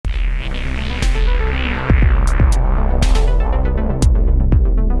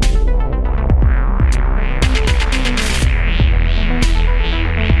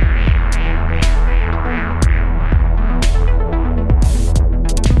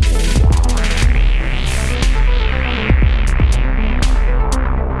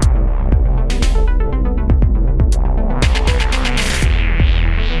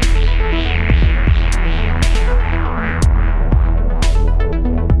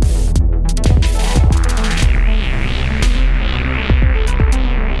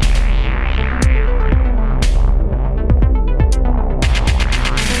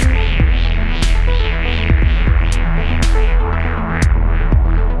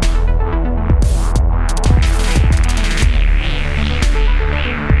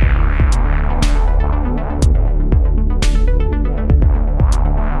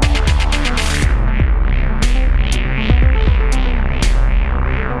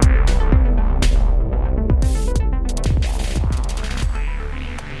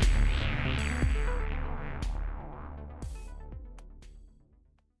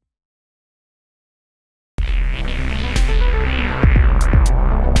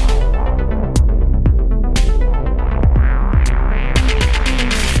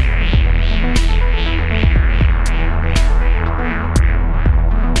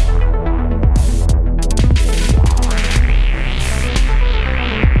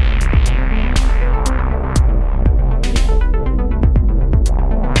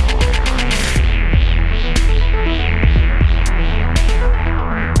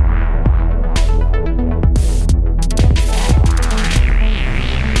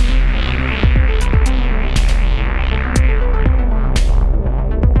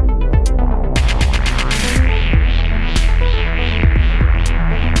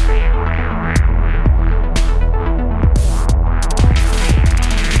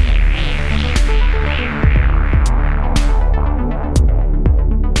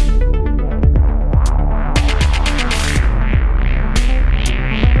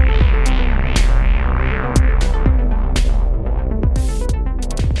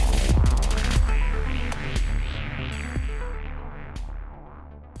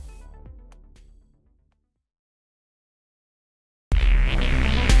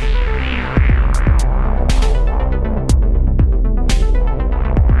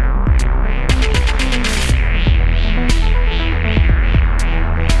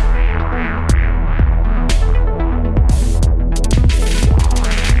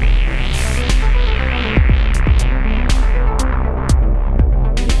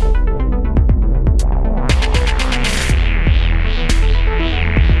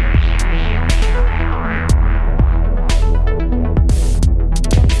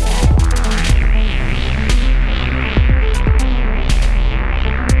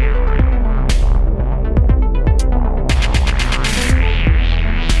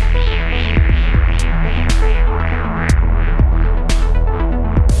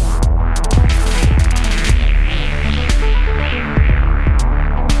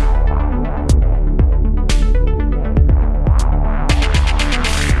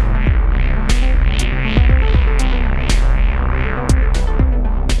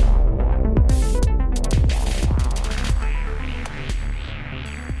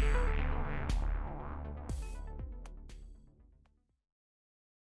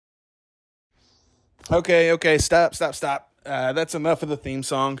Okay, stop. That's enough of the theme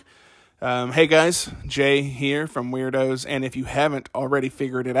song. Hey guys, Jay here from Weirdos, and if you haven't already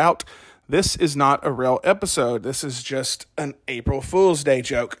figured it out, this is not a real episode. This is just an April Fool's Day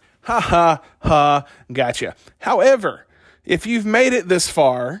joke. Ha ha ha, gotcha. However, if you've made it this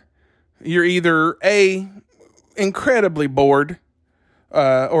far, you're either A, incredibly bored,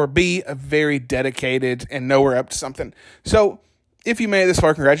 or B, very dedicated and know we're up to something. So, if you made it this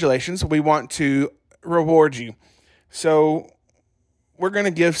far, congratulations. We want to reward you. So, we're going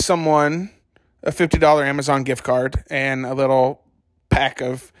to give someone a $50 Amazon gift card and a little pack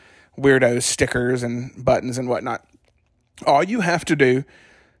of Weirdos stickers and buttons and whatnot. All you have to do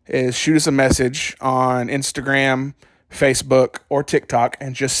is shoot us a message on Instagram, Facebook, or TikTok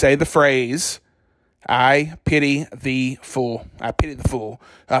and just say the phrase, I pity the fool. I pity the fool.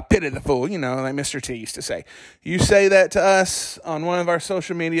 I pity the fool. You know, like Mr. T used to say. You say that to us on one of our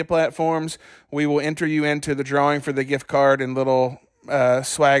social media platforms. We will enter you into the drawing for the gift card and little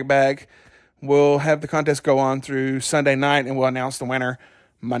swag bag. We'll have the contest go on through Sunday night, and we'll announce the winner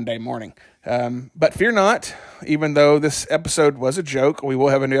Monday morning. But fear not, even though this episode was a joke, we will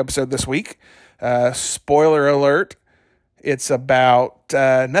have a new episode this week. Spoiler alert. It's about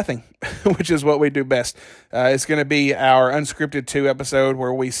nothing, which is what we do best. It's going to be our Unscripted 2 episode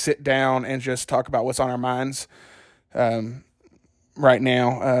where we sit down and just talk about what's on our minds right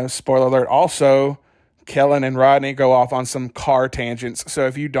now. Spoiler alert. Also, Kellen and Rodney go off on some car tangents. So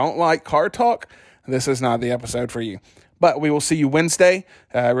if you don't like car talk, this is not the episode for you. But we will see you Wednesday.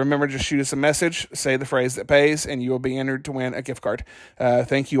 Remember, just shoot us a message, say the phrase that pays, and you will be entered to win a gift card.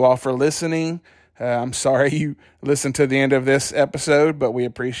 Thank you all for listening. I'm sorry you listened to the end of this episode, but we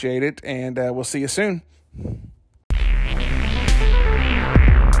appreciate it, and we'll see you soon.